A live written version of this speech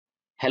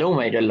Hello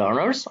my dear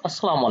learners,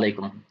 Assalamu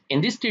alaikum.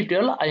 In this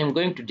tutorial, I am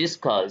going to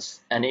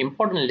discuss an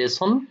important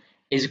lesson,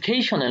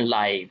 Education and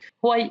Life.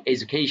 Why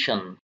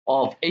Education?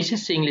 Of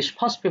HSC English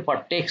First Paper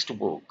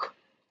textbook.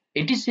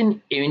 It is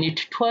in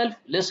Unit 12,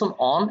 Lesson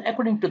 1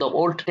 according to the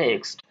old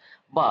text,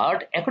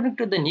 but according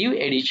to the new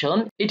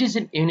edition, it is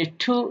in Unit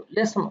 2,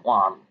 Lesson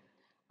 1.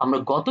 আমরা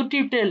গত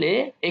টিউটোরিয়ালে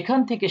এখান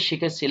থেকে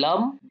শিখেছিলাম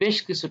বেশ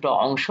কিছুটা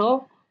অংশ,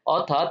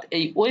 অর্থাৎ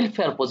এই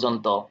ওয়েলফেয়ার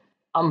পর্যন্ত।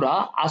 আমরা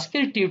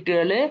আজকের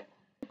টিউটোরিয়ালে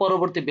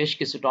পরবর্তী বেশ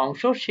কিছুটা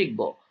অংশ শিখব।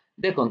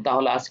 দেখুন,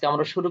 তাহলে আজকে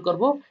আমরা শুরু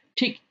করব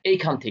ঠিক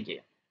এইখান থেকে।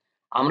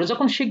 আমরা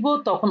যখন শিখব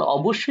তখন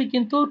অবশ্যই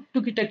কিন্তু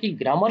টুকিটাকি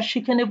গ্রামার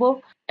শিখে নেব,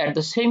 at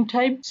the same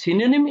time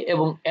synonym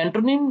এবং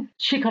অ্যান্টোনিম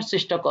শেখার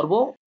চেষ্টা করব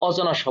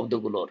অজানা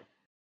শব্দগুলোর।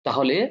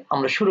 তাহলে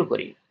আমরা শুরু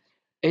করি।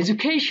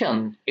 Education,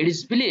 it is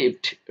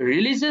believed,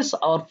 releases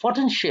our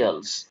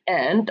potentials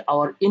and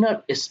our inner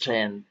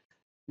strength.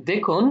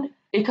 দেখুন,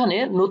 এখানে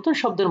নতুন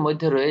শব্দের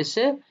মধ্যে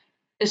রয়েছে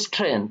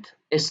strength.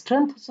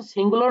 Strength হচ্ছে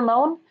সিঙ্গুলার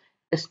নাউন,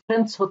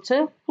 strength হচ্ছে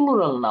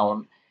প্লুরাল নাউন।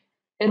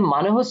 এর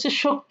মানে হচ্ছে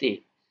শক্তি।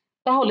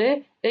 তাহলে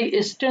এই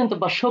স্ট্রেংথ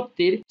বা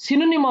শক্তির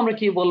সিনোনিম আমরা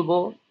কি বলবো?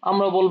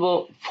 আমরা বলবো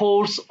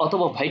ফোর্স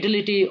অথবা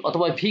ভাইটালিটি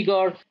অথবা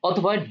ভিগর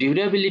অথবা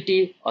ডিউরেবিলিটি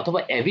অথবা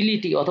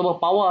অ্যাবিলিটি অথবা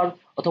পাওয়ার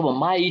অথবা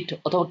মাইট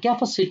অথবা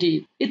ক্যাপাসিটি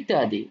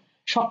ইত্যাদি,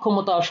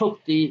 সক্ষমতা,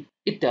 শক্তি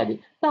ইত্যাদি।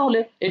 তাহলে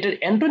এটার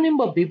অ্যান্টোনিম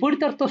বা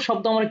বিপরীতার্থ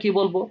শব্দ আমরা কি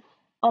বলবো?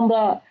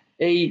 আমরা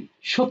এই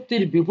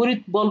শক্তির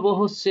বিপরীত বলবো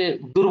হচ্ছে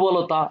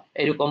দুর্বলতা,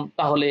 এরকম।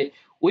 তাহলে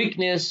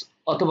উইকনেস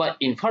অথবা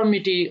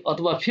ইনফার্মিটি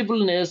অথবা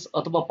ফিবলনেস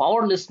অথবা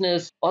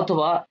পাওয়ারলেসনেস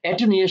অথবা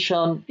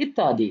অ্যাটেনুয়েশন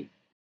ইত্যাদি।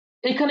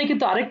 এখানে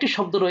কিন্তু আরেকটি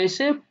শব্দ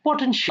রয়েছে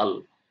পটেনশিয়াল।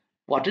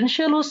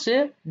 পটেনশিয়াল হচ্ছে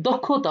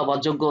দক্ষতা বা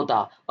যোগ্যতা,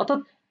 অর্থাৎ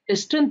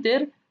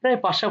স্ট্রেংথের প্রায়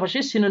পাশাপাশি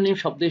সিনোনিম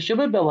শব্দ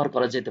হিসেবে ব্যবহার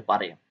করা যেতে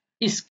পারে।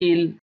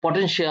 স্কিল,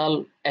 পটেনশিয়াল,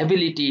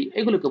 অ্যাবিলিটি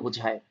এগুলোকে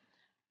বোঝায়।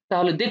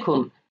 তাহলে দেখুন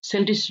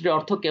সেন্টেন্সটির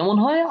অর্থ কেমন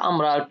হয়,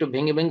 আমরা একটু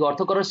ভেঙে ভেঙে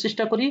অর্থ করার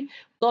চেষ্টা করি।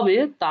 তবে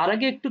তার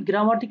আগে একটু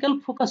গ্রামাটিক্যাল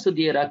ফোকাসও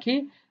দিয়ে রাখি।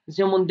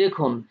 যেমন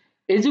দেখুন,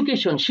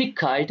 এডুকেশন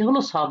শিক্ষা, এটা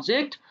হলো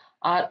সাবজেক্ট,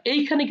 আর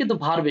এইখানে কিন্তু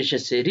ভার্ব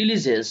এসেছে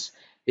রিলিজেস।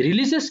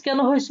 রিলিজেস কেন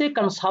হয়েছে?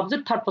 কারণ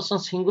সাবজেক্ট থার্ড পারসন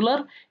সিঙ্গুলার,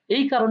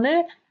 এই কারণে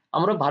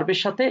আমরা ভার্বের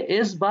সাথে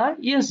এস বা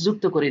ইএস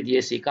যুক্ত করে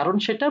দিয়েছি, কারণ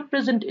সেটা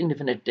প্রেজেন্ট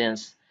ইনডেফিনিট টেন্স।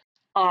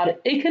 আর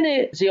এখানে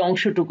যে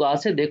অংশটুকু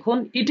আছে দেখুন,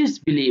 ইট ইজ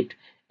বিলিভড,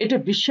 এটা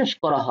বিশ্বাস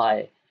করা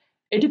হয়।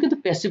 এটা কিন্তু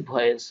প্যাসিভ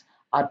ভয়েস,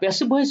 আর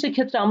প্যাসিভ ভয়েসের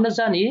ক্ষেত্রে আমরা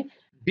জানি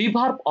বি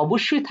ভার্ব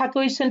অবশ্যই থাকে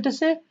ওই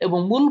সেন্টেন্সে, এবং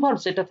মূল ভার্ব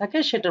যেটা থাকে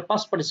সেটার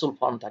পাস্ট পার্টিসিপল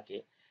ফর্ম থাকে।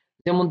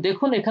 যেমন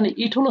দেখুন, এখানে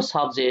ইট হলো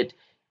সাবজেক্ট,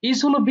 ইজ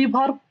হলো বি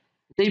ভার্ব,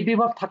 এই বি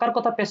ভার্ব থাকার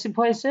কথা প্যাসিভ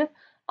ভয়েসে,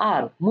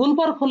 আর মূল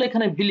ভার্ব হলো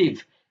এখানে বিলিভ,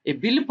 এই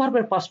বিলিভ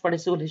ভার্বের পাস্ট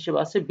পার্টিসিপল হিসেবে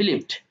আছে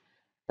বিলিভড।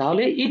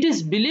 তাহলে it is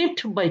believed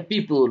by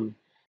people,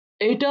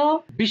 এটা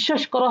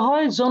বিশ্বাস করা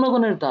হয়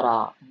জনগণের দ্বারা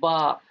বা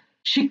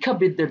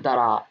শিক্ষাবিদদের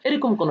দ্বারা,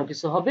 এরকম কোনো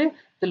কিছু হবে।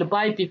 তাহলে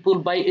বাই পিপল,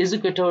 বাই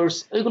এডুকেটরস,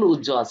 এগুলো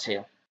উজ্জ্বল আছে।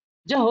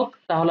 যাই হোক,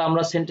 তাহলে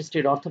আমরা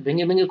সেন্টেন্সটির অর্থ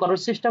ভেঙে ভেঙে করার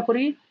চেষ্টা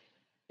করি।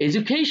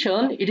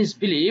 Education, it is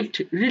believed,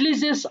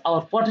 releases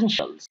hour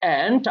পটেনশিয়ালস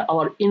and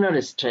our inner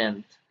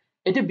strength.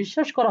 এতে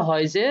বিশ্বাস করা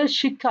হয় যে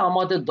শিক্ষা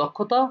আমাদের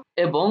দক্ষতা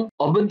এবং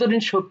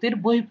অভ্যন্তরীণ শক্তির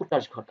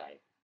বহিঃপ্রকাশ ঘটায়।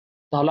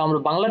 তাহলে আমরা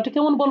বাংলাটা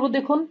কেমন বলবো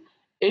দেখুন,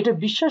 এটা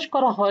বিশ্বাস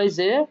করা হয়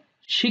যে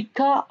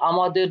শিক্ষা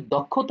আমাদের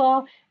দক্ষতা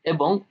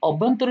এবং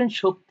অভ্যন্তরীণ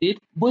শক্তির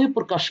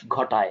বহিঃপ্রকাশ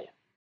ঘটায়।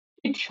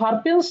 It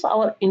sharpens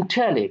our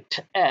intellect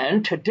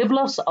and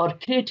develops our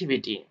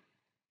creativity.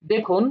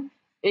 দেখুন,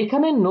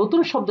 এখানে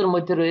নতুন শব্দের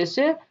মধ্যে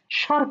রয়েছে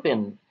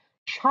শার্পেন।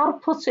 শার্প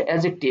হচ্ছে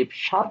অ্যাডজেক্টিভ,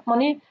 শার্প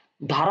মানে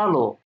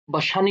ধারালো বা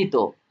শানিত।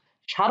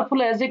 শার্প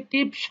হলো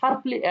অ্যাডজেক্টিভ,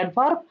 শার্পলি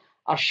অ্যাডভার্ব,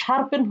 আর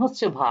শার্পেন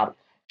হচ্ছে ভার্ব।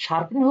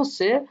 শার্পেন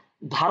হচ্ছে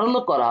ধারালো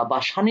করা বা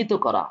শানিত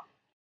করা।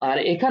 আর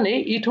এখানে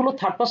ইট হলো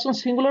থার্ড পারসন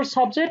সিঙ্গুলার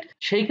সাবজেক্ট,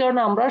 সেই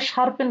কারণে আমরা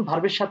শার্পেন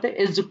ভার্বের সাথে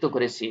এস যুক্ত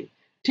করেছি।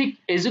 ঠিক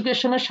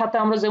এডুকেশনের সাথে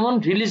আমরা যেমন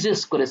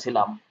রিলিজিয়াস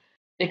করেছিলাম,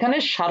 এখানে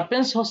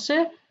শার্পেন্স হচ্ছে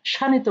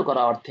শানিত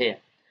করা অর্থে।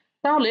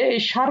 তাহলে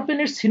এই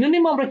শার্পেনের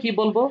সিনোনিম আমরা কি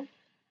বলবো?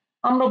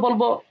 আমরা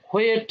বলবো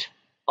হোয়েট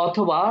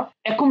অথবা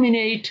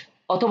অ্যাকুমিনেট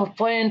অথবা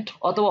পয়েন্ট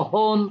অথবা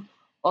হোন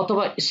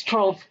অথবা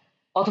স্ট্রফ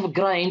অথবা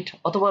গ্রাইন্ড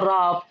অথবা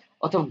রাফ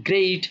অথবা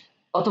গ্রেট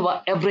অথবা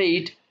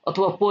অ্যাব্রেড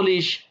অথবা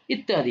পলিশ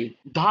ইত্যাদি।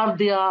 ধার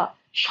দেয়া,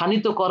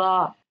 শানিত করা,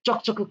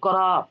 চকচকে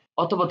করা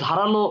অথবা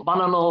ধারালো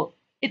বানানো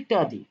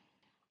ইত্যাদি।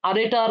 আর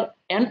এটার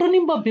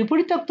অ্যান্টোনিম বা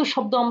বিপরীতার্থ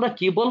শব্দ আমরা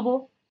কি বলবো?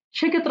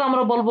 সেক্ষেত্রে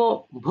আমরা বলবো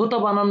ভোঁতা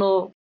বানানো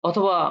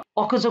অথবা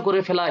অকেজো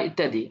করে ফেলা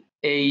ইত্যাদি।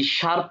 এই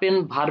শার্পেন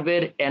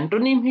ভার্বের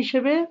অ্যান্টোনিম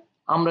হিসেবে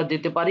আমরা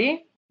দিতে পারি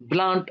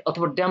ব্লান্ট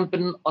অথবা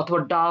ড্যাম্পেন অথবা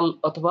ডাল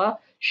অথবা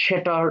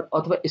শ্যাটার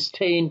অথবা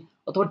স্টেইন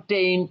অথবা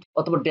টেইন্ট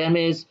অথবা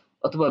ড্যামেজ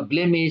অথবা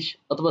ব্লেমিশ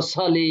অথবা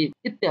সালি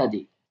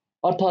ইত্যাদি।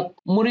 অর্থাৎ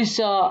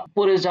মরিচা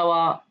পড়ে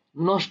যাওয়া,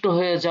 নষ্ট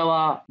হয়ে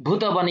যাওয়া,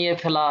 ভোঁতা বানিয়ে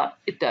ফেলা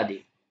ইত্যাদি।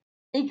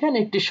 এইখানে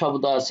একটি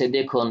শব্দ আছে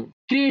দেখুন,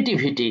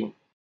 ক্রিয়েটিভিটি।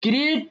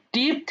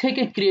 ক্রিয়েটিভ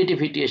থেকে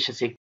ক্রিয়েটিভিটি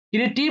এসেছে।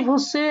 ক্রিয়েটিভ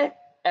হচ্ছে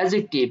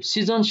অ্যাডজেক্টিভ,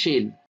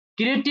 সৃজনশীল,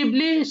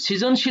 ক্রিয়েটিভলি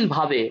সৃজনশীল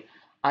ভাবে,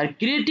 আর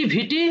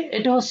ক্রিয়েটিভিটি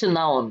এটা হচ্ছে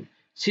নাউন,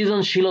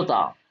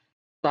 সৃজনশীলতা।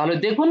 তাহলে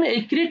দেখুন,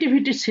 এই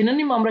ক্রিয়েটিভিটির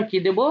সিনোনিম আমরা কি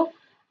দেব?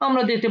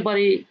 আমরা দিতে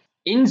পারি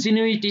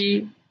ইনজিনিউইটি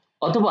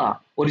অথবা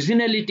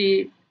অরিজিনালিটি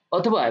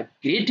অথবা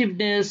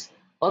ক্রিয়েটিভনেস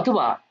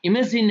অথবা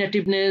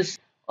ইমাজিনেটিভনেস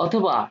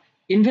অথবা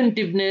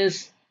ইনভেন্টিভনেস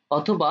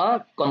অথবা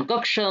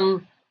কনককশন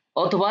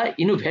অথবা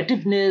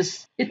ইনোভেটিভনেস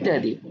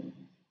ইত্যাদি।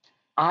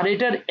 আর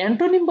এটার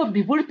অ্যান্টোনিম বা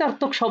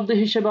বিপরীতার্থক শব্দ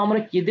হিসেবে আমরা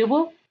কি দেব?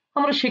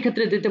 আমরা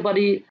সেক্ষেত্রে দিতে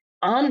পারি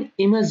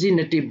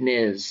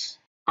আনইমাজিনেটিভনেস,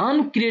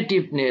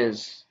 আনক্রিয়েটিভনেস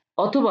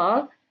অথবা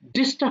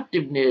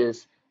ডিস্ট্রাকটিভনেস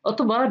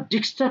অথবা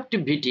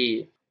ডিস্ট্রাকটিভিটি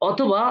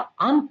অথবা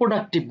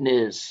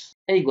আনপ্রোডাক্টিভনেস।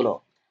 এইগুলো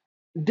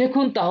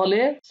দেখুন তাহলে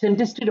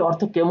সেন্টেন্সটির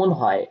অর্থ কেমন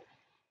হয়।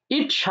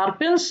 ইট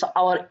শার্পেন্স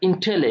আওয়ার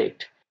ইন্টেলেক্ট,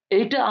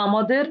 এইটা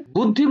আমাদের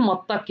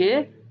বুদ্ধিমত্তাকে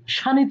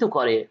শানিত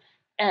করে,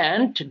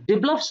 অ্যান্ড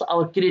ডেভেলপস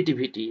আওয়ার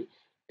ক্রিয়েটিভিটি,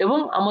 এবং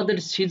আমাদের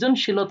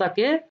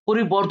সৃজনশীলতাকে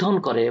পরিবর্ধন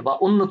করে বা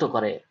উন্নত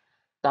করে।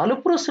 তাহলে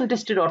পুরো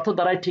সেন্টেন্সটির অর্থ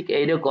দাঁড়ায় ঠিক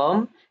এইরকম,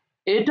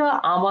 এটা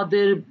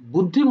আমাদের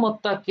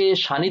বুদ্ধিমত্তাকে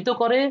শানিত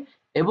করে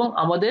এবং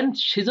আমাদের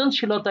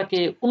সৃজনশীলতাকে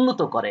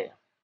উন্নত করে।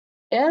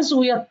 As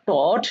we are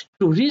taught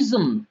to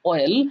reason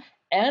well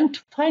and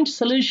find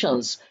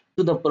solutions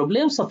to the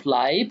problems of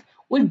life,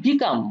 we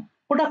become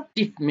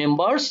productive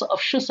members of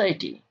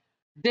society.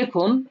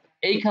 দেখুন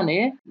এইখানে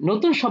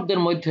নতুন শব্দের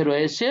মধ্যে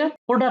রয়েছে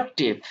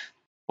প্রোডাক্টিভ।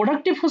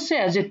 প্রোডাক্টিভ হচ্ছে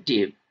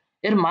অ্যাডজেক্টিভ,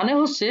 এর মানে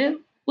হচ্ছে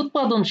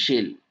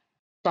উৎপাদনশীল।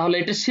 তাহলে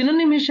এটা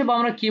সিনোনিম হিসেবে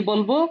আমরা কি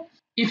বলবো?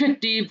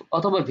 ইফেক্টিভ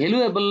অথবা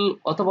ভ্যালুয়েবল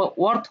অথবা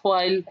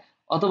ওয়ার্থওয়াইল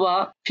অথবা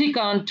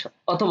ফিকান্ট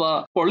অথবা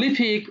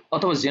প্রলিফিক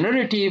অথবা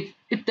জেনারেটিভ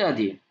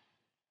ইত্যাদি,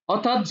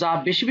 অর্থাৎ যা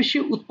বেশি বেশি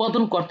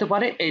উৎপাদন করতে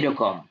পারে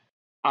এইরকম।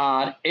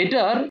 আর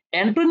এটার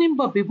অ্যান্টোনিম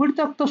বা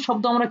বিপরীতার্থক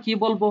শব্দ আমরা কি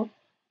বলবো?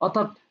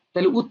 অর্থাৎ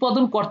তাহলে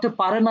উৎপাদন করতে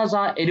পারে না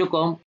যা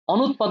এরকম,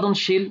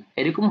 অনুৎপাদনশীল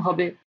এরকম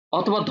হবে,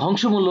 অথবা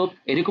ধ্বংসমূলক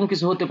এরকম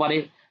কিছু হতে পারে।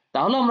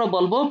 তাহলে আমরা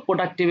বলবো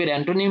প্রোডাক্টিভের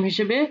অ্যান্টোনিম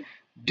হিসেবে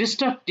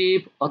ডিস্ট্রাকটিভ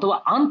অথবা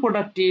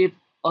আনপ্রোডাক্টিভ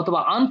অথবা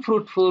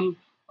আনফ্রুটফুল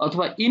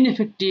অথবা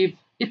ইনএফেক্টিভ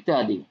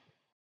ইত্যাদি।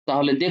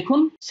 তাহলে দেখুন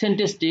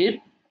সেন্টেন্সটির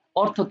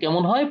অর্থ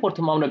কেমন হয়।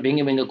 প্রথমে আমরা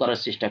ভেঙে ভেঙে করার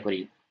চেষ্টা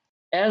করি।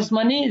 অ্যাজ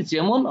মানে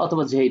যেমন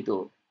অথবা যেহেতু,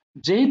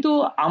 যেহেতু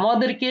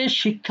আমাদেরকে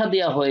শিক্ষা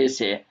দেওয়া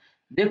হয়েছে।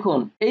 দেখুন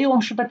এই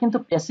অংশটা কিন্তু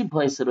প্যাসিভ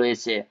ভয়েসে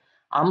রয়েছে।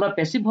 আমরা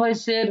প্যাসিভ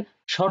ভয়েসের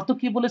শর্ত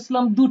কি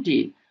বলেছিলাম? দুটি,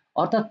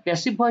 অর্থাৎ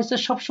প্যাসিভ ভয়েসের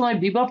সবসময়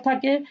বিভার্ব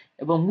থাকে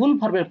এবং মূল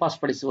ভার্বের পাস্ট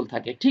পার্টিসিপল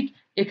থাকে। ঠিক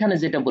এখানে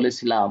যেটা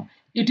বলেছিলাম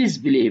ইট ইজ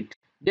বিলিভড,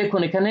 দেখুন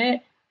এখানে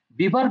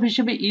বিভার্ব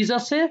হিসেবে ইজ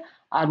আছে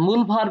আর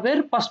মূল ভার্বের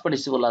পাস্ট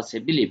পার্টিসিপল আছে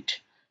বিলিভড।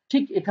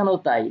 ঠিক এখানেও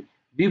তাই,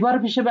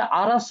 বিভার্ব হিসেবে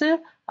আর আছে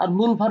আর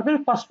মূল ভার্বের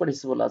পাস্ট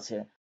পার্টিসিপল আছে।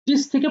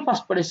 ইজ থেকে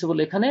পাস্ট পার্টিসিপল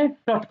এখানে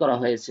ডট করা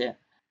হয়েছে।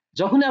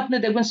 যখনই আপনি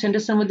দেখবেন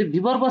সেন্টেন্সের মধ্যে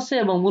বিভার্ব আছে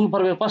এবং মূল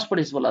ভার্বের পাস্ট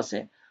পার্টিসিপল আছে,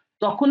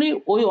 তখনই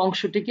ওই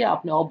অংশটিকে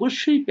আপনি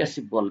অবশ্যই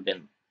প্যাসিভ বলবেন।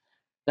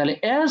 তাহলে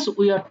অ্যাজ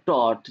উই আর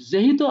টট,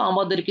 যেহেতু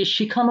আমাদেরকে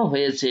শেখানো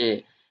হয়েছে।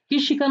 কি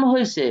শেখানো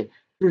হয়েছে?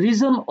 টু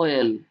রিজন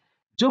ওয়েল,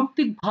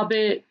 যৌক্তিকভাবে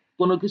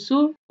কোনো কিছু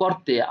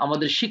করতে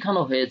আমাদের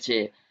শেখানো হয়েছে।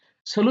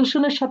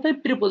 সলিউশনের সাথে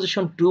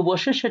প্রিপজিশন টু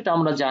বসে, সেটা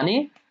আমরা জানি।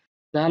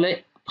 তাহলে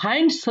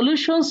find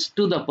solutions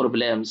to the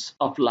problems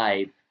of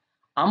life,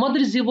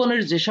 আমাদের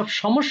জীবনের যেসব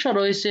সমস্যা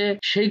রয়েছে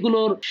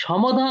সেইগুলোর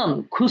সমাধান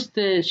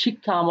খুঁজতে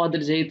শিক্ষা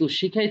আমাদের যেহেতু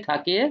শিখাই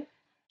থাকে,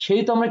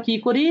 সেহেতু আমরা কি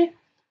করি?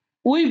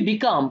 We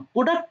become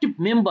productive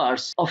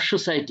members of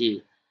society,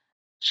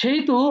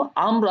 সেহেতু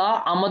আমরা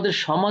আমাদের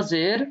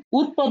সমাজের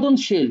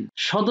উৎপাদনশীল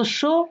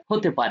সদস্য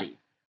হতে পারি।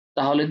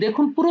 তাহলে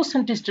দেখুন পুরো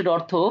সেন্টেন্সটির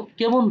অর্থ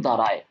কেমন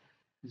দাঁড়ায়।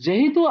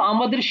 যেহেতু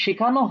আমাদের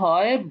শেখানো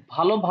হয়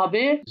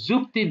ভালোভাবে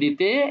যুক্তি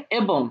দিতে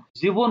এবং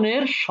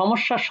জীবনের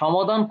সমস্যা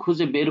সমাধান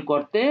খুঁজে বের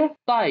করতে,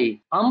 তাই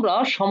আমরা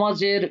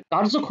সমাজের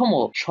কার্যক্ষম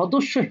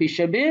সদস্য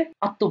হিসেবে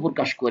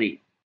আত্মপ্রকাশ করি।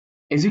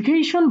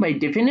 Education by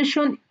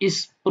definition is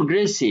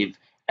progressive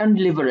and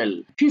liberal,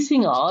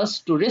 teaching us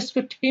to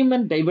respect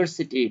human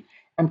diversity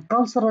and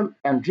cultural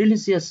and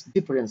religious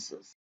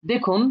differences.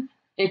 দেখুন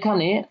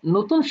এখানে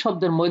নতুন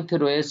শব্দের মধ্যে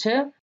রয়েছে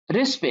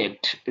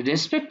রেসপেক্ট।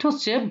 রেসপেক্ট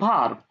হচ্ছে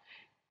ভার্ব,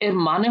 এর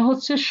মানে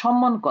হচ্ছে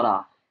সম্মান করা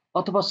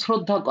অথবা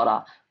শ্রদ্ধা করা।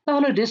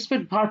 তাহলে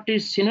রেসপেক্ট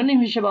ভার্বটির সিনোনিম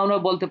হিসেবে আমরা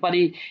বলতে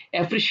পারি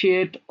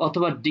অ্যাপ্রিশিয়েট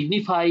অথবা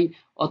ডিগনিফাই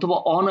অথবা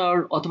অনার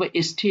অথবা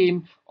এস্টিম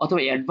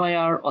অথবা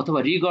অ্যাডমায়ার অথবা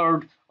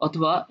রিগার্ড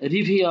অথবা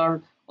রিভিয়ার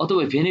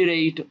অথবা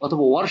ভেনিরেট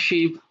অথবা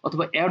ওয়ার্শিপ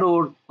অথবা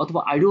অ্যাডোর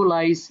অথবা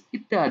আইডোলাইজ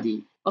ইত্যাদি,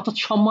 অর্থাৎ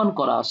সম্মান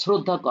করা,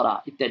 শ্রদ্ধা করা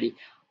ইত্যাদি।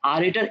 আর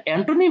এটার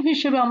অ্যান্টোনিম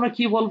হিসেবে আমরা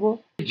কি বলবো?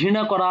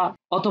 ঘৃণা করা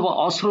অথবা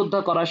অশ্রদ্ধা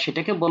করা,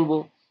 সেটাকে বলবো।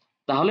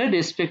 তাহলে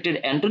রেসপেক্টের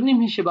অ্যান্টোনিম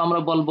হিসেবে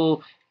আমরা বলবো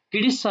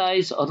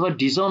ক্রিটিসাইজ অথবা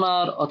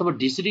ডিসঅনার অথবা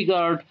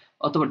ডিসরিগার্ড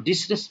অথবা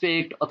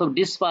ডিসরেসপেক্ট অথবা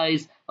ডিসপাইজ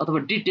অথবা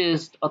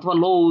ডিটেস্ট অথবা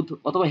লোথ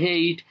অথবা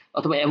হেট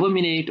অথবা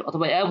অ্যাবোমিনেট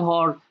অথবা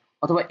অ্যাভর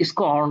অথবা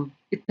স্কর্ন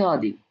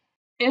ইত্যাদি।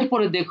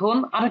 এরপরে দেখুন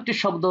আরেকটি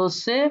শব্দ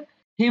হচ্ছে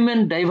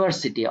হিউম্যান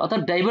ডাইভার্সিটি,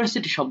 অর্থাৎ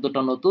ডাইভার্সিটি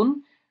শব্দটা নতুন।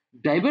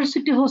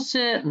 ডাইভার্সিটি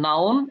হচ্ছে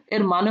নাউন,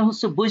 এর মানে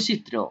হচ্ছে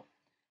বৈচিত্র্য।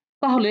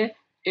 তাহলে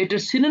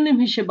এটার সিনোনিম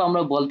হিসেবে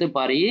আমরা বলতে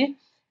পারি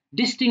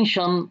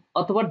ডিস্টিংশন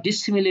অথবা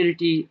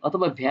ডিসিমিলারিটি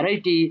অথবা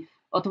ভ্যারাইটি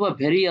অথবা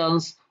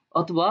ভ্যারিয়েন্স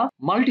অথবা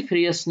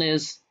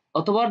মাল্টিফেরিয়াসনেস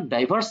অথবা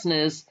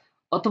ডাইভার্সনেস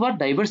অথবা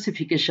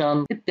ডাইভার্সিফিকেশন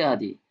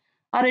ইত্যাদি।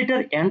 আর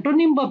এটার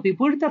অ্যান্টোনিম বা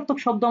বিপরীতার্থক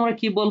শব্দ আমরা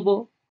কি বলবো?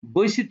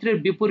 বৈচিত্র্যের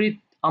বিপরীত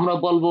আমরা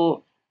বলবো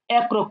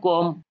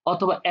একরকম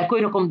অথবা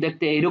একই রকম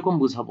দেখতে এইরকম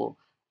বুঝাবো।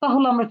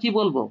 তাহলে আমরা কি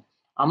বলবো?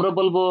 আমরা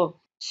বলবো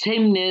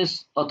সেমনেস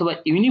অথবা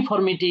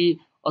ইউনিফর্মিটি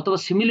অথবা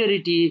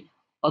সিমিলারিটি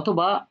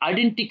অথবা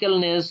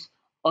আইডেন্টিক্যালনেস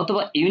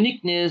অথবা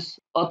ইউনিকনেস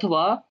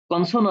অথবা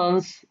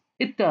কনসোনান্স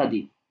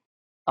ইত্যাদি।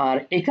 আর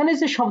এখানে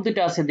যে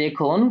শব্দটা আছে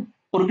দেখুন,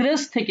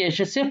 প্রোগ্রেস থেকে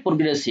এসেছে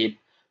প্রোগ্রেসিভ।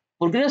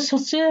 প্রোগ্রেস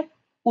হচ্ছে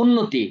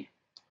উন্নতি,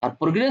 আর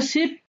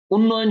প্রোগ্রেসিভ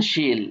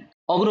উন্নয়নশীল,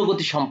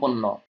 অগ্রগতি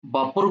সম্পন্ন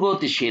বা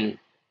প্রগতিশীল।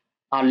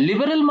 আর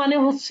লিবারেল মানে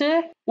হচ্ছে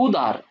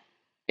উদার,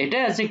 এটা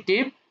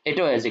অ্যাডজেক্টিভ,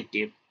 এটাও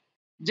অ্যাডজেক্টিভ।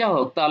 যাই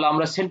হোক, তাহলে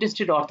আমরা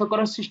সেন্টেন্সটির অর্থ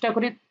করার চেষ্টা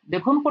করি।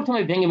 দেখুন,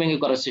 প্রথমে ভেঙে ভেঙে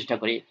করার চেষ্টা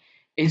করি।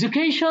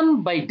 Education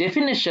by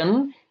definition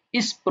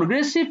is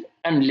progressive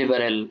and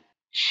liberal.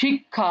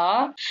 শিক্ষা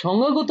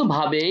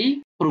সংজ্ঞাগতভাবেই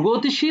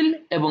প্রগতিশীল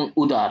এবং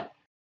উদার।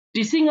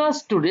 Teaching us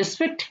to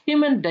respect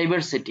human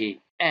diversity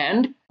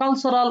and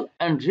cultural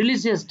and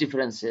religious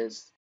differences.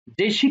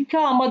 যে শিক্ষা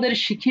আমাদের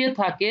শিখিয়ে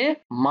থাকে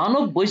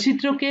মানব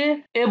বৈচিত্র্যকে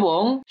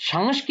এবং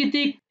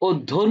সাংস্কৃতিক ও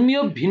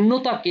ধর্মীয়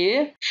ভিন্নতাকে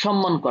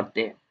সম্মান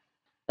করতে।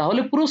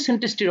 তাহলে পুরো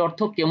সেন্টেন্সটির অর্থ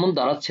কেমন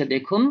দাঁড়াচ্ছে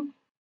দেখুন।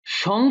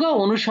 সংজ্ঞা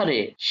অনুসারে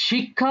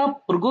শিক্ষা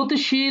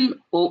প্রগতিশীল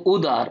ও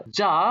উদার,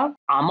 যা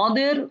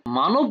আমাদের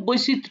মানব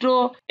বৈচিত্র্য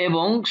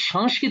এবং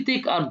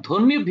সাংস্কৃতিক আর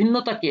ধর্মীয়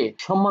ভিন্নতাকে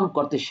সম্মান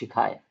করতে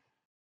শেখায়।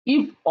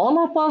 If all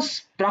of us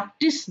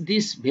practice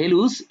these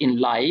values in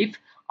life,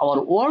 our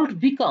world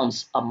becomes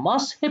a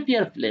much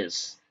happier place.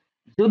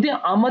 যদি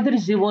আমাদের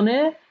জীবনে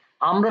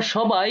আমরা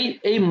সবাই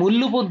এই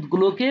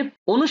মূল্যবোধগুলোকে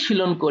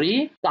অনুশীলন করি,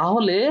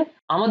 তাহলে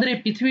আমাদের এই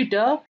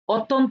পৃথিবীটা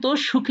অত্যন্ত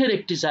সুখের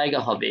একটি জায়গা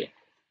হবে।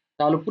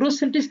 তাহলে পুরো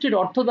সেন্টেন্সটির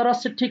অর্থ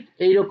দাঁড়াচ্ছে ঠিক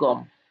এইরকম।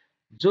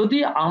 যদি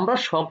আমরা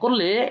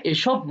সকলে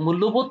এসব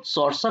মূল্যবোধ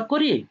চর্চা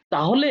করি,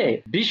 তাহলে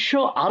বিশ্ব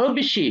আরো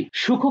বেশি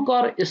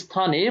সুখকর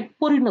স্থানে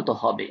পরিণত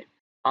হবে।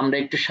 আমরা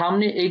একটু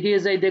সামনে এগিয়ে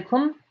যাই।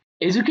 দেখুন,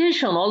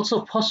 education also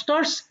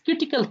fosters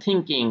critical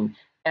thinking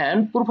and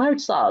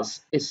provides us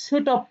a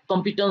set of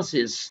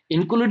competencies,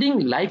 including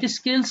life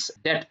skills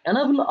that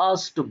enable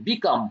us to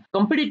become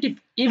competitive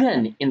even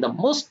in the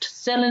most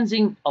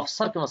challenging of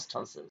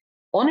circumstances.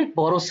 অনেক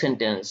বড়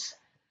সেন্টেন্স,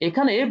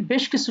 এখানে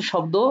বেশ কিছু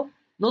শব্দ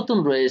নতুন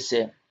রয়েছে।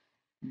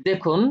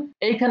 দেখুন,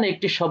 এইখানে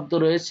একটি শব্দ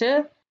রয়েছে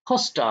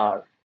ফস্টার।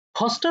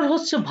 ফস্টার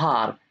হচ্ছে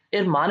ভার্ব,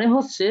 এর মানে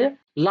হচ্ছে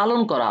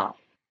লালন করা।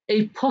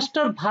 এই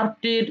ফস্টার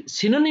ভার্বটির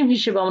সিনোনিম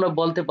হিসেবে আমরা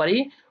বলতে পারি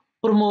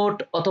প্রমোট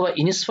অথবা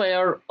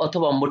ইন্সপায়ার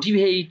অথবা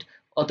মোটিভেট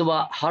অথবা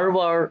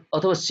হারবার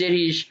অথবা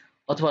চেরিশ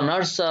অথবা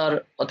নার্সার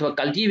অথবা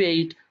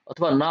কাল্টিভেট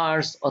অথবা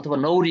নার্স অথবা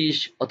নৌরিশ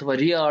অথবা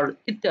রিয়ার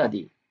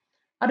ইত্যাদি।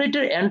 আর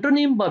এটার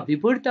অ্যান্টোনিম বা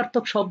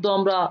বিপরীতার্থক শব্দ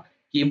আমরা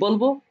কি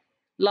বলবো?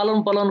 লালন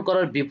পালন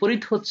করার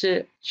বিপরীত হচ্ছে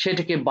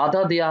সেটাকে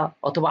বাধা দেয়া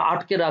অথবা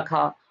আটকে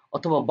রাখা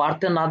অথবা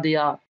বাড়তে না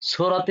দেয়া,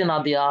 ছড়াতে না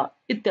দেয়া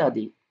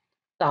ইত্যাদি।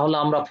 তাহলে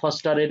আমরা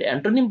ফস্টারের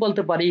অ্যান্টোনিম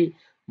বলতে পারি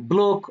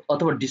ব্লক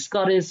অথবা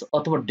ডিসকারেজ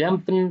অথবা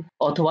ড্যাম্পেন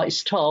অথবা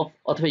স্টপ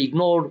অথবা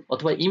ইগনোর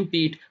অথবা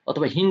ইম্পিড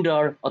অথবা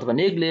হিন্ডার অথবা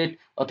নেগলেক্ট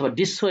অথবা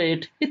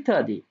ডিসোয়েট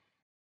ইত্যাদি।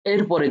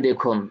 এরপরে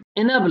দেখুন,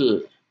 এনাবল।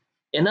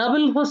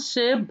 এনাবল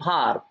হচ্ছে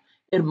ভার্ব,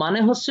 এর মানে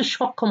হচ্ছে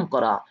সক্ষম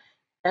করা।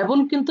 এবল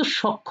কিন্তু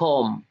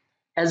সক্ষম,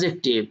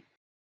 অ্যাডজেক্টিভ।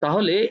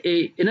 তাহলে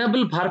এই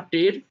এনাবল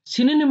ভার্বটির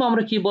সিনোনিম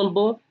আমরা কি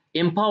বলবো?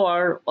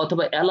 এম্পাওয়ার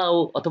অথবা অ্যালাউ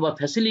অথবা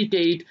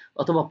ফ্যাসিলিটেট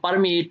অথবা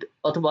পারমিট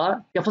অথবা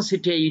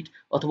ক্যাপাসিটেট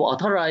অথবা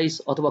অথরাইজ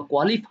অথবা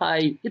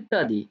কোয়ালিফাই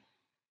ইত্যাদি।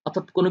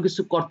 অর্থাৎ কোনো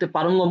কিছু করতে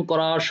পারঙ্গম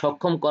করা,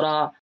 সক্ষম করা,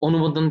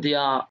 অনুমোদন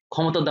দেওয়া,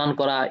 ক্ষমতা দান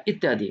করা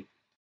ইত্যাদি।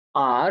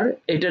 আর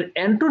এটার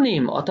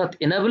অ্যান্টোনিম অর্থাৎ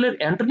এনাবলের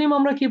অ্যান্টোনিম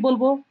আমরা কি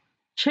বলবো?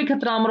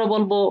 সেক্ষেত্রে আমরা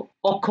বলবো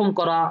অক্ষম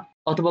করা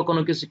অথবা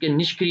কোনো কিছুকে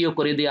নিষ্ক্রিয়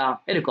করে দেয়া,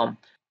 এরকম।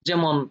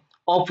 যেমন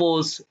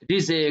oppose,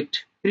 reject,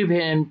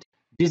 prevent,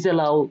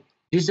 disallow,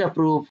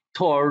 disapprove,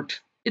 থ্বর্ট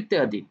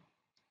ইত্যাদি।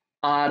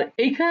 আর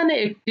এইখানে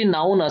একটি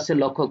নাউন আছে,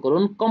 লক্ষ্য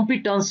করুন,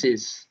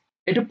 কম্পিটেন্সিস।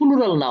 এটা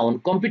প্লুরাল নাউন।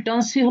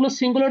 কম্পিটেন্সি হলো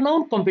singular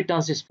noun,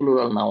 competencies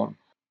plural noun.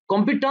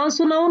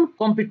 কম্পিটেন্সও noun,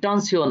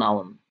 কম্পিটেন্সিও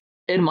noun.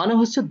 এর মানে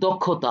হচ্ছে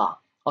দক্ষতা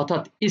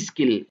অর্থাৎ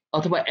স্কিল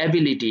অথবা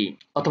অ্যাবিলিটি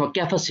অথবা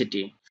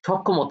ক্যাপাসিটি,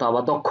 সক্ষমতা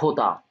বা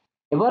দক্ষতা।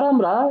 এবার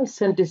আমরা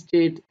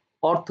সেন্টেন্সটির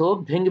অর্থ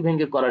ভেঙে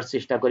ভেঙে করার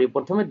চেষ্টা করি।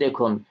 প্রথমে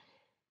দেখুন,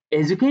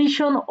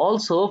 education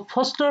also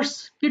Faustus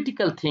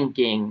critical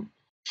thinking.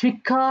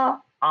 শিক্ষা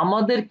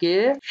আমাদেরকে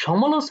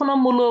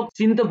সমালোচনামূলক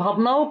চিন্তা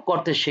ভাবনাও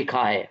করতে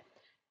শেখায়।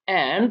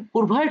 and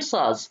provides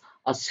us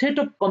a set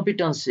of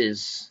competencies,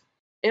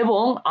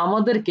 এবং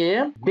আমাদেরকে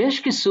বেশ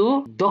কিছু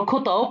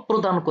দক্ষতাও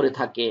প্রদান করে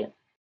থাকে,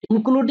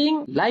 including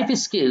life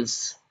skills,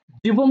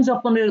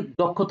 জীবনযাপনের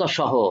দক্ষতা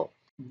সহ,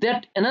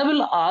 that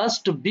enable us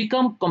to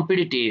become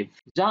competitive,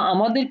 যা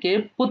আমাদেরকে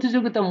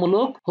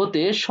প্রতিযোগিতামূলক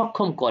হতে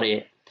সক্ষম করে,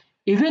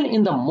 even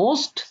in the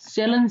most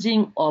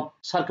challenging of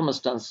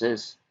circumstances,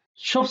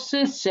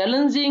 সবচেয়ে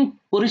চ্যালেঞ্জিং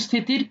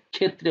পরিস্থিতির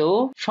ক্ষেত্রেও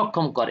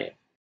সক্ষম করে।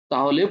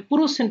 তাহলে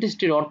পুরো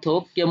সেন্টেন্সটির অর্থ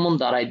কেমন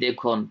দাঁড়ায়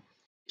দেখুন।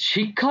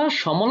 শিক্ষা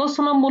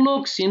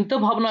সমালোচনামূলক চিন্তা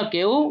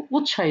ভাবনাকেও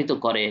উৎসাহিত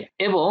করে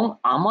এবং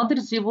আমাদের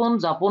জীবন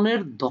যাপনের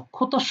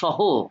দক্ষতা সহ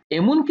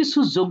এমন কিছু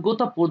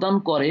যোগ্যতা প্রদান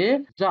করে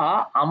যা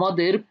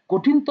আমাদের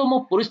কঠিনতম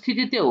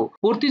পরিস্থিতিতেও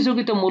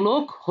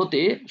প্রতিযোগিতামূলক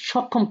হতে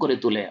সক্ষম করে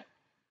তোলে।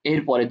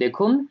 এরপরে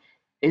দেখুন,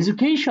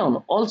 education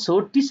also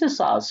teaches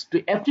us to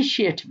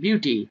appreciate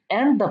beauty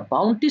and the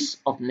bounties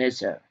of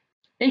nature।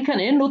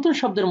 এখানে নতুন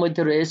শব্দের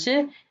মধ্যে রয়েছে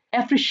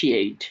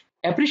appreciate।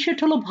 appreciate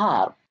হলো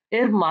ভার্ব,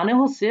 এর মানে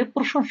হচ্ছে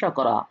প্রশংসা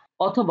করা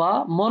অথবা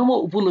মর্ম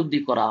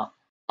উপলব্ধি করা।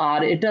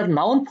 আর এটার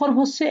নাউন ফর্ম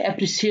হচ্ছে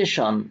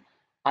অ্যাপ্রিসিয়েশন,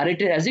 আর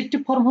এটার অ্যাডজেক্টিভ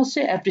ফর্ম হচ্ছে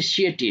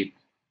অ্যাপ্রিসিয়েটিভ।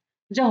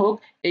 যাই হোক,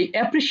 এই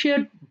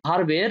অ্যাপ্রিসিয়েট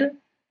ভার্বের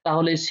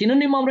তাহলে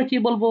সিনোনিম আমরা কি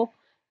বলবো?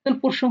 তাহলে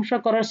প্রশংসা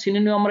করার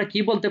সিনোনিম আমরা কি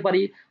বলতে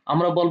পারি?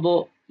 আমরা বলবো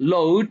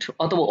লাউড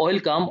অথবা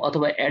ওয়েলকাম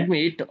অথবা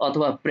অ্যাডমিট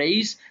অথবা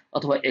প্রেইজ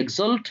অথবা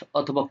এক্সল্ট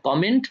অথবা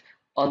কমেন্ট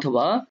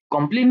অথবা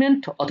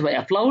কমপ্লিমেন্ট অথবা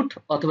অ্যাপ্লাউড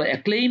অথবা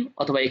অ্যাক্লেইম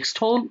অথবা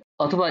এক্সটল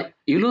অথবা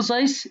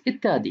ইউলোজাইজ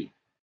ইত্যাদি।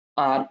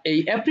 আর এই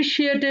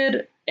অ্যাপ্রিসিয়েটের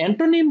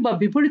অ্যান্টোনিম বা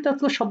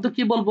বিপরীতার্থক শব্দ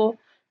কি বলবো?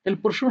 তাহলে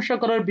প্রশংসা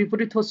করার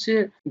বিপরীত হচ্ছে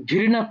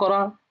ঘৃণা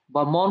করা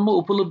বা মর্ম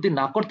উপলব্ধি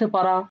না করতে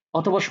পারা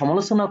অথবা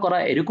সমালোচনা করা,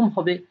 এরকম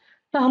হবে।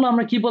 তাহলে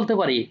আমরা কি বলতে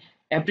পারি?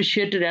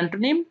 অ্যাপ্রিসিয়েটের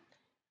antonym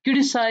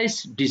criticize,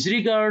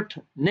 disregard,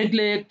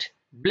 neglect,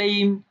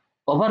 blame,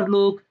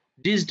 overlook,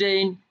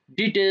 disdain,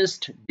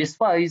 detest,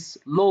 despise,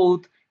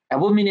 loathe,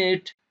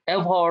 abominate,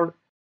 abhor।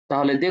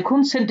 তাহলে দেখুন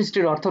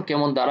সেন্টেন্সটির অর্থ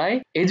কেমন দাঁড়ায়।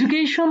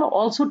 Education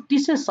also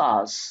teaches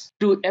us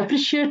to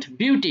appreciate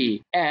beauty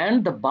and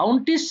the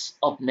bounties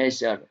of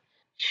nature.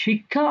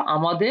 শিক্ষা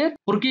আমাদের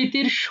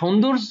প্রকৃতির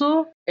সৌন্দর্য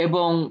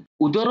এবং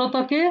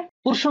উদারতাকে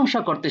প্রশংসা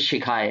করতে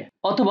শেখায়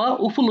অথবা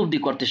উপলব্ধি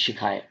করতে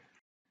শেখায়।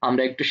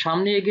 আমরা একটু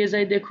সামনে এগিয়ে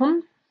যাই। দেখুন,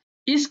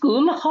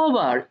 School,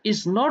 however, is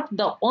not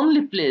the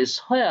only place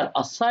where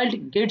a child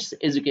gets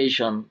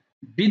education।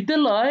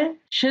 বিদ্যালয়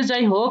সে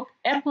যাই হোক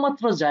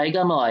একমাত্র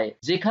জায়গা নয়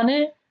যেখানে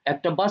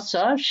একটা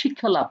বাচ্চা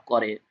শিক্ষা লাভ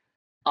করে।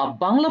 A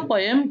Bangla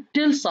poem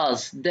tells us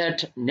that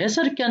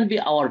nature can be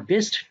our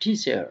best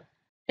teacher।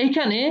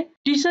 এইখানে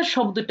টিচার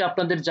শব্দটা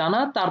আপনাদের জানা,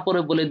 তারপরে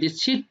বলে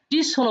দিচ্ছি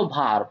টিচ হলো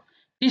ভার্ব,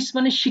 টিচ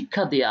মানে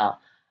শিক্ষা দেয়া,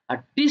 আর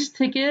টিচ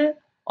থেকে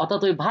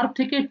অর্থাৎ ওই ভার্ব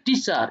থেকে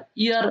টিচার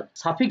ইয়ার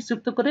সাফিক্স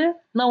যুক্ত করে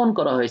নাউন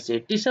করা হয়েছে।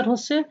 টিচার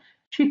হচ্ছে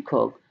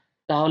শিক্ষক।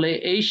 তাহলে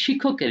এই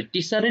শিক্ষকের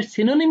টিচারের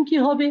সিনোনিম কি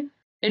হবে?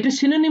 এটা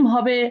সিনোনিম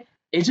হবে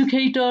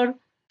educator,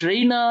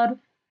 trainer,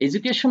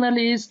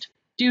 এডুকেশনালিস্ট,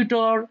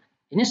 tutor,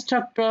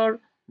 instructor,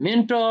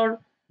 mentor,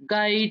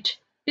 guide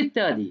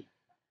ইত্যাদি।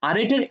 আর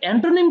এটার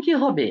অ্যান্টোনিম কি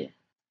হবে?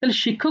 তাহলে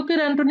শিক্ষকের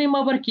অ্যান্টোনিম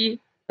আবার কি?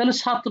 তাহলে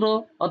ছাত্র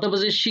অথবা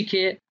যে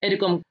শিখে,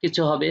 এরকম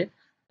কিছু হবে।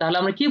 তাহলে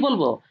আমরা কি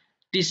বলবো?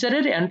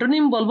 টিচারের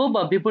অ্যান্টোনিম বলবো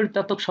বা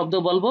বিপরীতার্থক শব্দ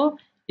বলবো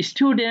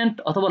স্টুডেন্ট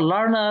অথবা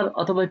লার্নার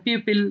অথবা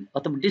পিপল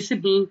অথবা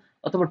ডিসিপল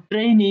অথবা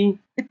ট্রেইনি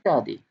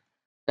ইত্যাদি।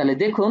 তাহলে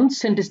দেখুন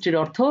সেন্টেন্সটির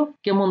অর্থ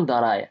কেমন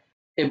দাঁড়ায়।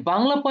 এ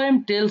Bangla poem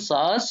tells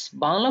us,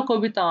 Bangla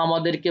কবিতা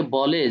আমাদেরকে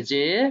বলে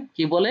যে,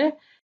 কি বলে?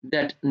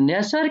 That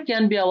nature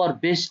can be our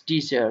best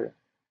teacher.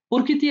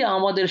 প্রকৃতি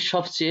আমাদের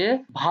সবচেয়ে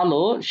ভালো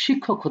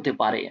শিক্ষক হতে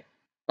পারে।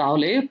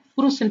 তাহলে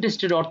পুরো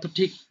সেন্টেন্সটির অর্থ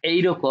ঠিক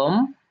এইরকম।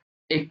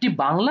 একটি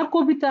বাংলা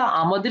কবিতা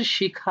আমাদের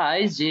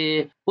শেখায় যে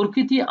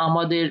প্রকৃতি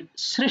আমাদের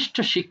শ্রেষ্ঠ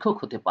শিক্ষক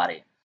হতে পারে।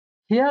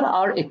 Here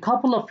are a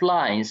couple of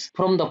lines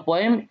from the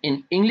poem in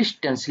English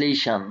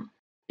translation।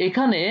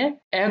 এখানে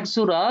এক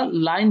জোড়া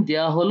লাইন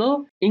দেয়া হলো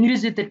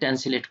ইংরেজিতে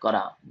ট্রান্সলেট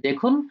করা।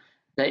 দেখুন,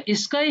 the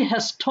sky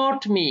has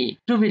taught me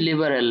to be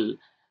liberal,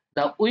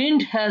 the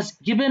wind has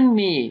given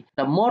me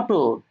the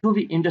motto to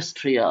be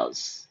industrious।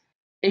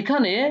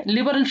 এখানে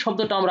liberal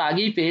শব্দটা আমরা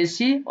আগেই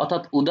পেয়েছি,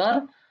 অর্থাৎ উদার,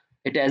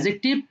 এটা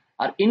অ্যাডজেক্টিভ।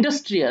 আর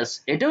ইন্ডাস্ট্রিয়াস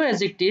এটাও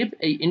অ্যাডজেক্টিভ।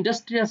 এই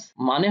ইন্ডাস্ট্রিয়াস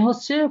মানে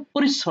হচ্ছে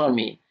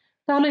পরিশ্রমী।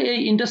 তাহলে এই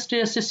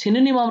ইন্ডাস্ট্রিয়াসের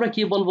সিনোনিম আমরা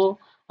কি বলবো?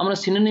 আমরা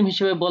সিনোনিম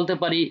হিসেবে বলতে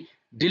পারি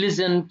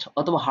ডিলিজেন্ট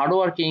অথবা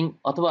হার্ডওয়ার্কিং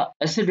অথবা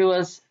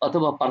অ্যাসিডুয়াস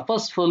অথবা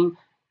পারপাসফুল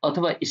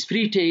অথবা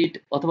স্পিরিটেড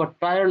অথবা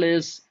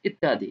টায়ারলেস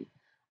ইত্যাদি।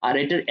 আর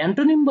এটার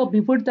অ্যান্টোনিম বা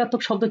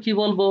বিপরীতার্থক শব্দ কি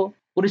বলবো?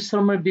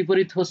 পরিশ্রমের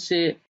বিপরীত হচ্ছে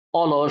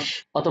অলস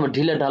অথবা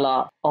ঢিলেঢালা,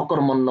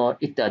 অকর্মণ্য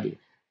ইত্যাদি।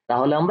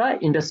 তাহলে আমরা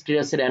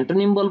ইন্ডাস্ট্রিয়াসের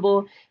অ্যান্টোনিম বলবো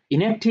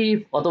ইনঅ্যাক্টিভ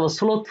অথবা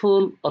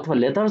স্লোথফুল অথবা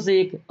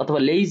লেথার্জিক অথবা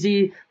লেজি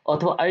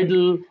অথবা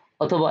আইডল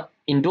অথবা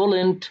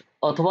ইন্ডোলেন্ট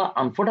অথবা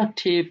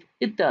আনপ্রোডাক্টিভ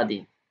ইত্যাদি।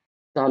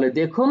 তাহলে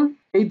দেখুন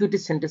এই দুটি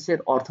সেন্টেন্সের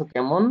অর্থ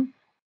কেমন।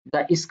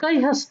 The sky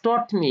has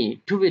taught me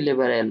two B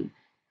liberal.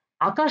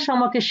 আকাশ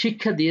আমাকে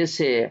শিক্ষা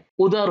দিয়েছে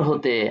উদার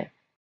হতে।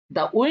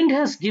 The wind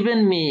has given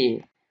me,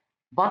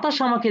 বাতাস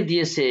আমাকে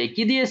দিয়েছে,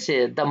 কি দিয়েছে?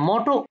 The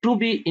motto two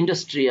B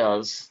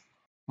industrious.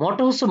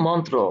 মটো হচ্ছে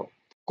মন্ত্র,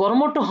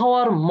 কর্মঠ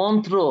হওয়ার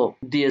মন্ত্র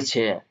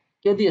দিয়েছে।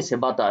 কে দিয়েছে?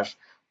 বাতাস।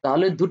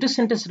 তাহলে দুটি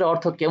সেন্টেন্সের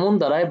অর্থ কেমন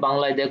দাঁড়ায়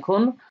বাংলায়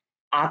দেখুন।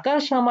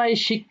 আকাশ আমায়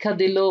শিক্ষা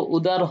দিল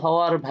উদার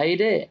হওয়ার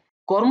ভাইরে,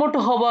 কর্মঠ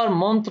হবার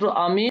মন্ত্র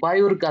আমি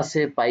বায়ুর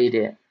কাছে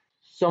পাইরে।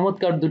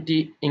 চমৎকার দুটি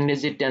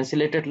ইংরেজি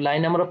ট্রান্সলেটেড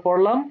লাইন আমরা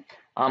পড়লাম।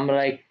 আমরা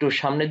একটু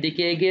সামনের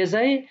দিকে এগিয়ে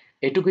যাই,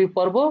 এটুকুই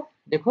পড়ব।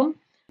 দেখুন,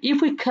 if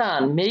we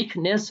can make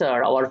nature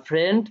our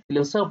friend,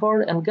 philosopher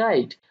and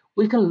guide,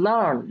 we can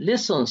learn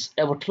lessons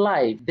about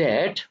life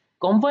that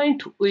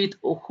combined with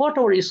what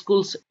our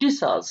schools teach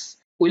us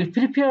will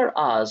prepare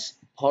us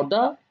for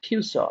the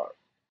future.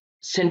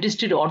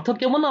 সেন্টেন্সটির অর্থ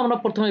কেমন আমরা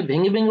প্রথমে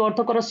ভেঙে ভেঙে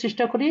অর্থ করার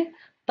চেষ্টা করি,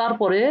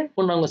 তারপরে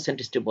পূর্ণাঙ্গ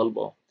সেন্টেন্সটি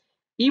বলবো।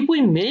 If we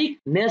make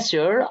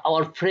nature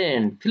our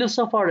friend,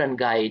 philosopher and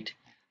guide,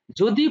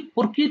 যদি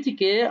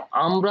প্রকৃতিকে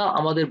আমরা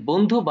আমাদের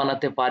বন্ধু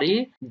বানাতে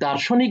পারি,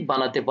 দার্শনিক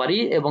বানাতে পারি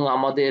এবং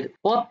আমাদের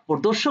পথ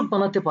প্রদর্শক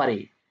বানাতে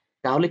পারি,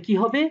 তাহলে কি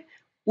হবে?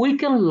 We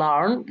can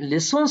learn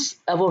lessons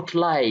about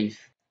life.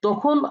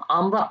 তখন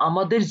আমরা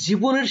আমাদের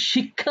জীবনের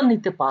শিক্ষা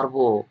নিতে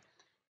পারবো।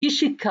 কি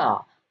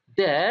শিক্ষা?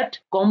 That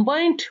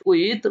combined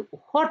with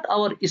what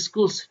our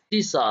schools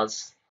teach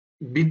us.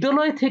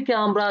 বিদ্যালয় থেকে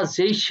আমরা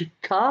যেই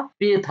শিক্ষা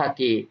পেয়ে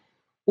থাকি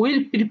will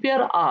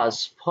prepare us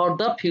for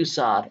the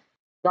future.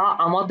 তা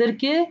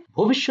আমাদেরকে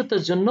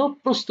ভবিষ্যতের জন্য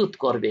প্রস্তুত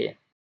করবে।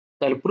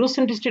 তাহলে পুরো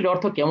সেন্টেন্সটির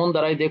অর্থ কেমন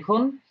দাঁড়ায়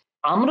দেখুন।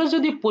 আমরা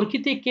যদি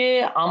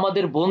প্রকৃতিকে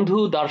আমাদের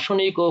বন্ধু,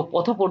 দার্শনিক ও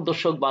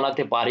পথপ্রদর্শক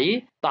বানাতে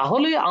পারি,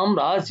 তাহলে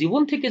আমরা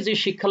জীবন থেকে যে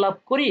শিক্ষা লাভ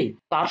করি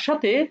তার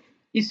সাথে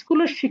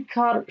স্কুলের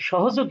শিক্ষার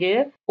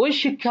সহযোগে ওই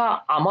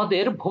শিক্ষা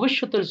আমাদের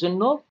ভবিষ্যতের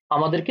জন্য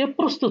আমাদেরকে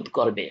প্রস্তুত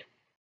করবে।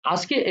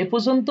 আজকে এ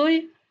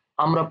পর্যন্তই।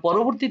 আমরা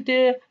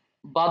পরবর্তীতে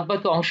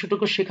বাদবাকি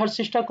অংশটুকু শেখার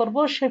চেষ্টা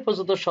করব। সেই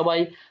পর্যন্ত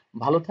সবাই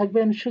ভালো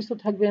থাকবেন, সুস্থ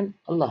থাকবেন।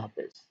 আল্লাহ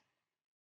হাফেজ।